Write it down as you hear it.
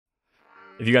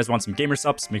If you guys want some gamer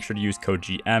subs, make sure to use code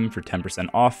GM for 10%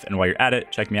 off, and while you're at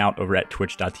it, check me out over at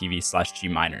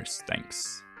twitch.tv/gminers.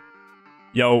 Thanks.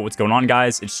 Yo, what's going on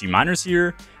guys? It's gminers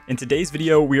here. In today's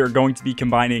video, we are going to be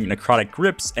combining necrotic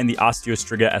grips and the osteo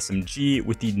striga SMG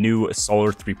with the new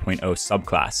Solar 3.0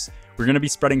 subclass. We're going to be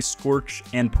spreading scorch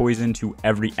and poison to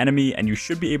every enemy, and you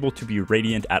should be able to be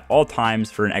radiant at all times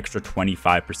for an extra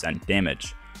 25%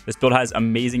 damage. This build has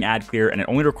amazing ad clear, and it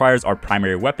only requires our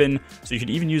primary weapon, so you could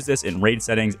even use this in raid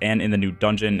settings and in the new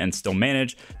dungeon and still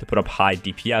manage to put up high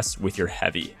DPS with your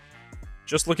heavy.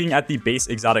 Just looking at the base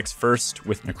exotics first,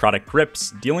 with necrotic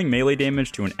grips, dealing melee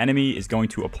damage to an enemy is going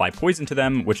to apply poison to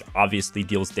them, which obviously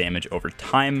deals damage over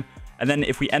time. And then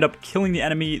if we end up killing the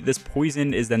enemy, this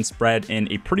poison is then spread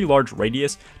in a pretty large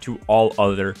radius to all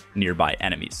other nearby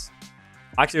enemies.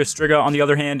 Osteo striga, on the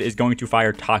other hand, is going to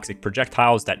fire toxic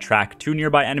projectiles that track to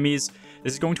nearby enemies.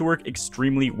 This is going to work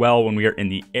extremely well when we are in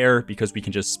the air because we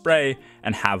can just spray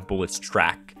and have bullets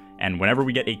track. And whenever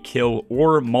we get a kill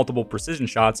or multiple precision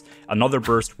shots, another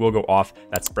burst will go off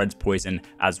that spreads poison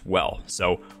as well.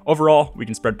 So overall, we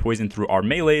can spread poison through our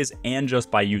melees and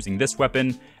just by using this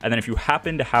weapon. And then if you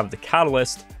happen to have the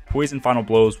catalyst, poison final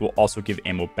blows will also give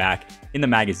ammo back in the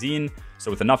magazine. So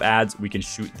with enough adds, we can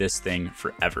shoot this thing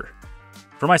forever.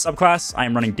 For my subclass, I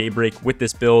am running Daybreak with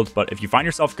this build, but if you find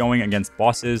yourself going against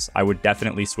bosses, I would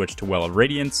definitely switch to Well of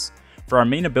Radiance. For our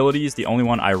main abilities, the only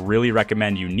one I really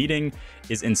recommend you needing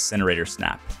is Incinerator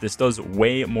Snap. This does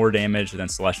way more damage than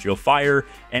Celestial Fire,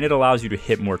 and it allows you to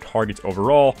hit more targets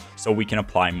overall, so we can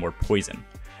apply more poison.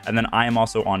 And then I am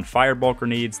also on Fireball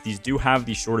Grenades. These do have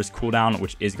the shortest cooldown,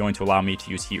 which is going to allow me to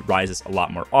use Heat Rises a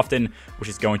lot more often, which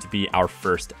is going to be our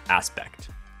first aspect.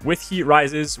 With Heat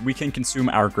Rises, we can consume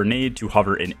our grenade to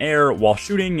hover in air while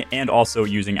shooting and also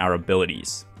using our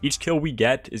abilities. Each kill we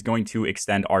get is going to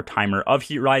extend our timer of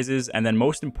Heat Rises, and then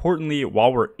most importantly,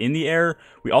 while we're in the air,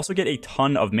 we also get a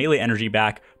ton of melee energy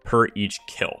back per each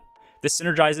kill. This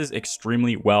synergizes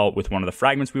extremely well with one of the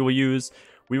fragments we will use.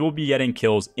 We will be getting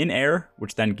kills in air,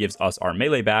 which then gives us our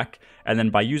melee back, and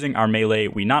then by using our melee,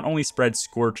 we not only spread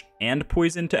scorch and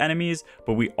poison to enemies,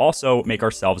 but we also make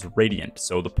ourselves radiant,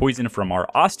 so the poison from our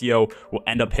osteo will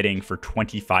end up hitting for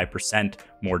 25%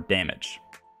 more damage.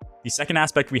 The second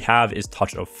aspect we have is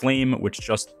Touch of Flame, which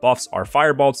just buffs our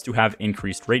fireballs to have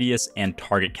increased radius and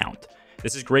target count.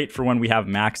 This is great for when we have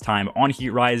max time on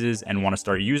Heat Rises and want to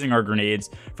start using our grenades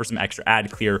for some extra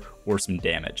ad clear or some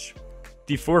damage.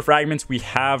 The 4 fragments we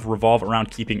have revolve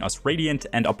around keeping us radiant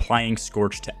and applying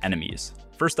scorch to enemies.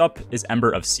 First up is Ember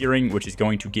of Searing, which is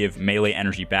going to give melee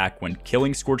energy back when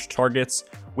killing scorched targets.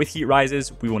 With Heat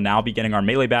Rises, we will now be getting our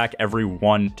melee back every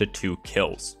 1 to 2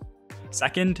 kills.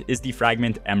 Second is the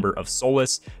fragment Ember of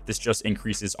Solace. This just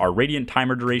increases our radiant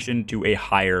timer duration to a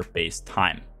higher base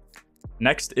time.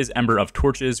 Next is Ember of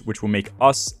Torches, which will make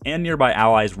us and nearby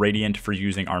allies radiant for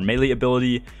using our melee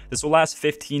ability. This will last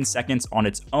 15 seconds on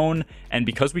its own, and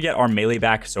because we get our melee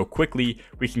back so quickly,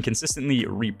 we can consistently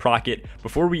re-proc it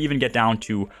before we even get down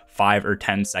to 5 or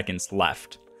 10 seconds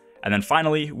left. And then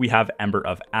finally, we have Ember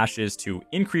of Ashes to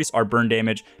increase our burn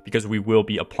damage because we will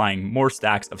be applying more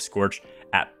stacks of Scorch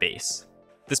at base.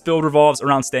 This build revolves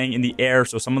around staying in the air,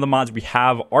 so some of the mods we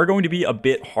have are going to be a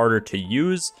bit harder to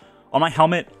use. On my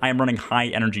helmet, I am running High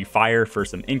Energy Fire for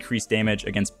some increased damage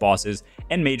against bosses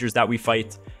and mages that we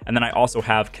fight, and then I also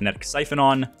have Kinetic Siphon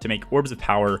on to make Orbs of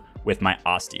Power with my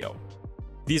osteo.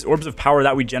 These Orbs of Power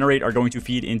that we generate are going to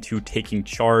feed into Taking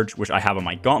Charge, which I have on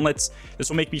my gauntlets. This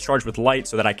will make me charge with light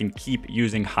so that I can keep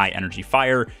using High Energy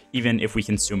Fire, even if we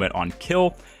consume it on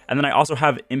kill. And then I also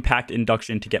have Impact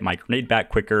Induction to get my grenade back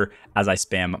quicker as I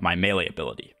spam my melee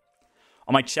ability.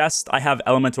 On my chest, I have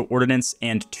Elemental Ordnance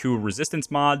and 2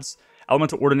 resistance mods.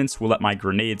 Elemental Ordnance will let my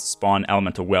grenades spawn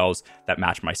elemental wells that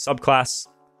match my subclass.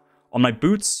 On my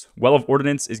boots, Well of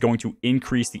Ordnance is going to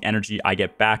increase the energy I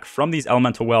get back from these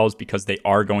elemental wells because they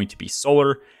are going to be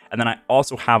solar. And then I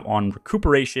also have on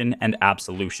Recuperation and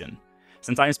Absolution.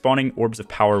 Since I am spawning Orbs of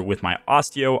Power with my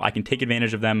osteo, I can take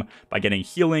advantage of them by getting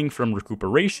healing from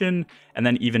Recuperation and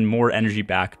then even more energy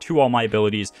back to all my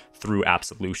abilities through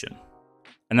Absolution.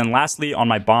 And then lastly, on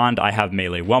my bond, I have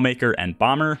Melee Wellmaker and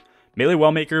Bomber. Melee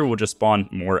Wellmaker will just spawn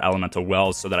more elemental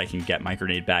wells so that I can get my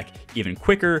grenade back even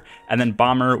quicker, and then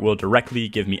Bomber will directly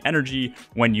give me energy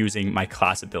when using my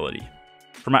class ability.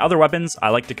 For my other weapons, I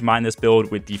like to combine this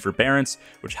build with the Forbearance,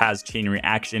 which has Chain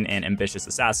Reaction and Ambitious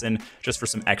Assassin, just for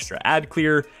some extra ad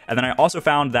clear, and then I also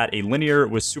found that a Linear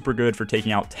was super good for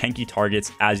taking out tanky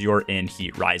targets as you're in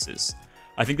Heat Rises.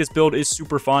 I think this build is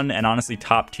super fun and honestly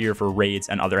top tier for raids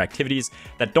and other activities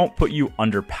that don't put you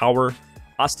under power.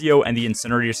 Osteo and the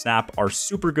Incinerator Snap are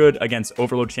super good against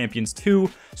Overload champions too,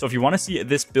 so if you want to see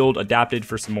this build adapted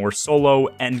for some more solo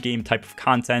endgame type of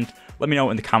content, let me know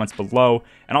in the comments below,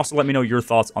 and also let me know your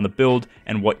thoughts on the build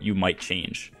and what you might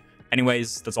change.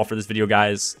 Anyways, that's all for this video,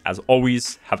 guys. As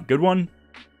always, have a good one.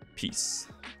 Peace.